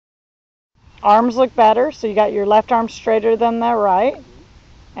Arms look better, so you got your left arm straighter than the right.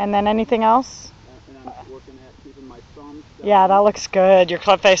 And then anything else? And I'm working at keeping my thumbs down. Yeah, that looks good. Your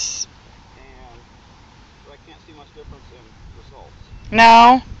club face. And so I can't see much difference in results.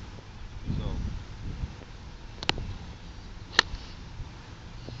 No. So.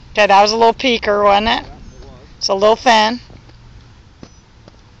 Okay, that was a little peeker, wasn't it? Yeah, it was. It's a little thin.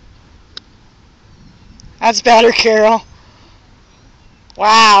 That's better, Carol.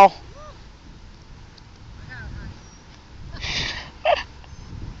 Wow.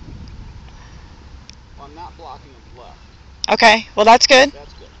 I'm not blocking him left. Okay, well that's good.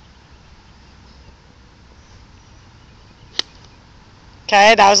 That's good.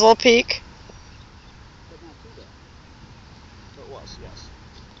 Okay, that was a little peek. But not too bad. So it was, yes.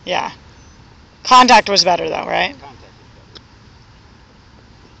 Yeah. Contact was better though, right? Contact was better.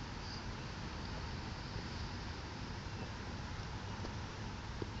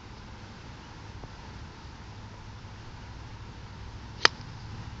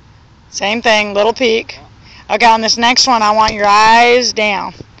 Same thing, little peek. Okay, on this next one, I want your eyes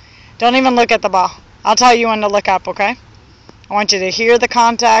down. Don't even look at the ball. I'll tell you when to look up, okay? I want you to hear the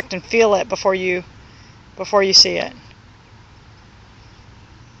contact and feel it before you see it.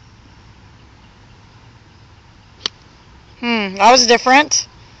 That was different,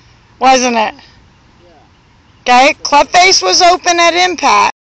 wasn't it? Yeah. Okay, club face was open at impact.